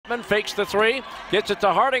Chapman fakes the three, gets it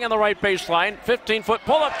to Harding on the right baseline. 15-foot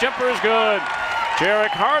pull-up jumper is good. Jerrick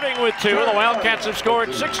Harding with two. The Wildcats have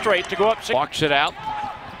scored 6 straight to go up 6. Walks it out.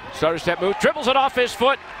 Stutter step move, dribbles it off his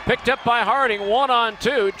foot, picked up by Harding,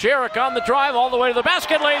 1-on-2. Jerrick on the drive, all the way to the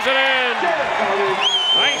basket, lays it in.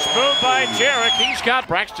 Nice move by Jerrick. He's got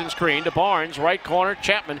Braxton screen to Barnes, right corner.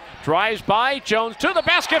 Chapman drives by Jones to the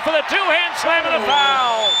basket for the two-hand slam and a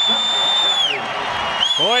foul.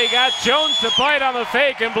 Boy, he got Jones to bite on the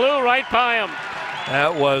fake and blew right by him.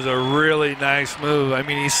 That was a really nice move. I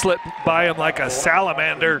mean, he slipped by him like a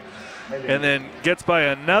salamander and then gets by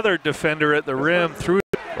another defender at the rim through.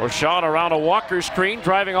 Shot around a Walker screen,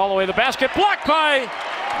 driving all the way to the basket, blocked by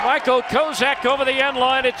Michael Kozak over the end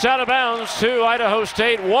line. It's out of bounds to Idaho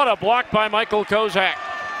State. What a block by Michael Kozak.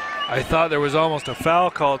 I thought there was almost a foul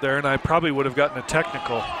called there, and I probably would have gotten a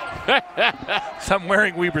technical. So I'm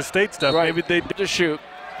wearing Weber State stuff. Right. Maybe they'd to shoot.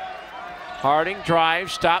 Harding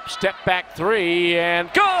drives, stops, step back three,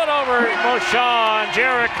 and good over Moshawn.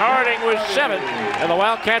 Jerrick Harding with 7, and the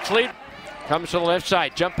Wildcats lead. Comes to the left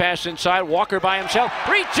side, jump pass inside, Walker by himself,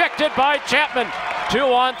 rejected by Chapman.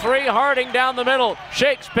 2-on-3, Harding down the middle,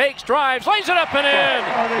 shakes, bakes, drives, lays it up and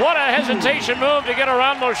in. What a hesitation move to get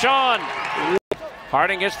around Moshawn.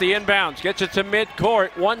 Harding gets the inbounds, gets it to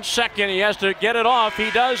midcourt. 1 second, he has to get it off. He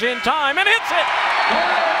does in time and hits it.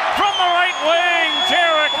 From the right wing,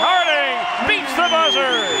 Jerrick Harding beats the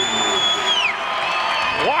buzzer.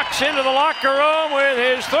 Walks into the locker room with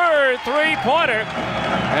his 3rd three-pointer.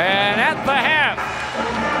 And at the half,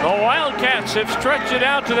 the Wildcats have stretched it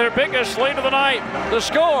out to their biggest lead of the night. The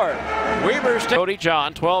score, Weber State. Cody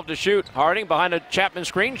John, 12 to shoot. Harding behind a Chapman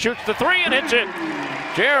screen, shoots the 3 and hits it.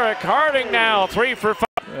 Jerrick Harding now 3 for 5.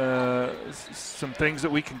 Some things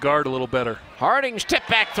that we can guard a little better. Harding's tip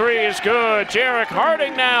back 3 is good. Jerrick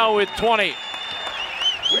Harding now with 20.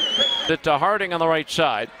 It to Harding on the right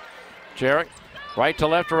side. Jerrick. Right to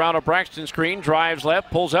left around a Braxton screen, drives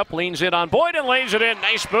left, pulls up, leans in on Boyd and lays it in.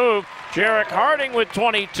 Nice move. Jerrick Harding with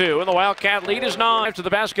 22, and the Wildcat lead is 9. To the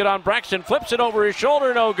basket on Braxton, flips it over his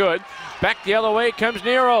shoulder, no good. Back the other way comes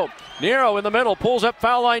Nero. Nero in the middle, pulls up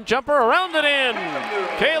foul line jumper, around and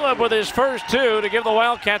in. Caleb with his first 2 to give the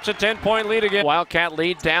Wildcats a 10-point lead again. Wildcat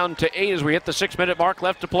lead down to 8 as we hit the 6-minute mark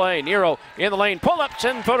left to play. Nero in the lane, pull up,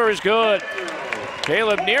 10-footer is good.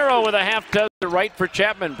 Caleb Nero with a half dozen right for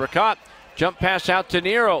Chapman. Brekkott. Jump pass out to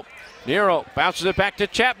Nero. Nero bounces it back to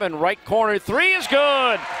Chapman. Right corner 3 is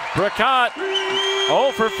good. Brekkott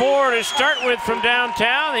 0 for 4 to start with from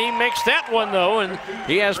downtown. He makes that one though, and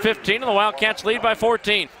he has 15, and the Wildcats lead by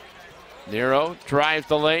 14. Nero drives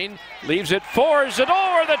the lane, leaves it for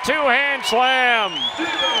Zador, the 2-hand slam.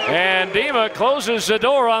 And Dima closes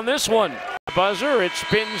Zador on this one. Buzzer, it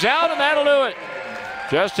spins out, and that'll do it.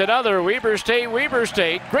 Just another Weber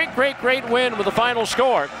State. Great win with the final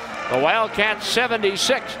score. The Wildcats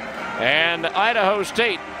 76 and Idaho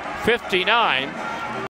State 59.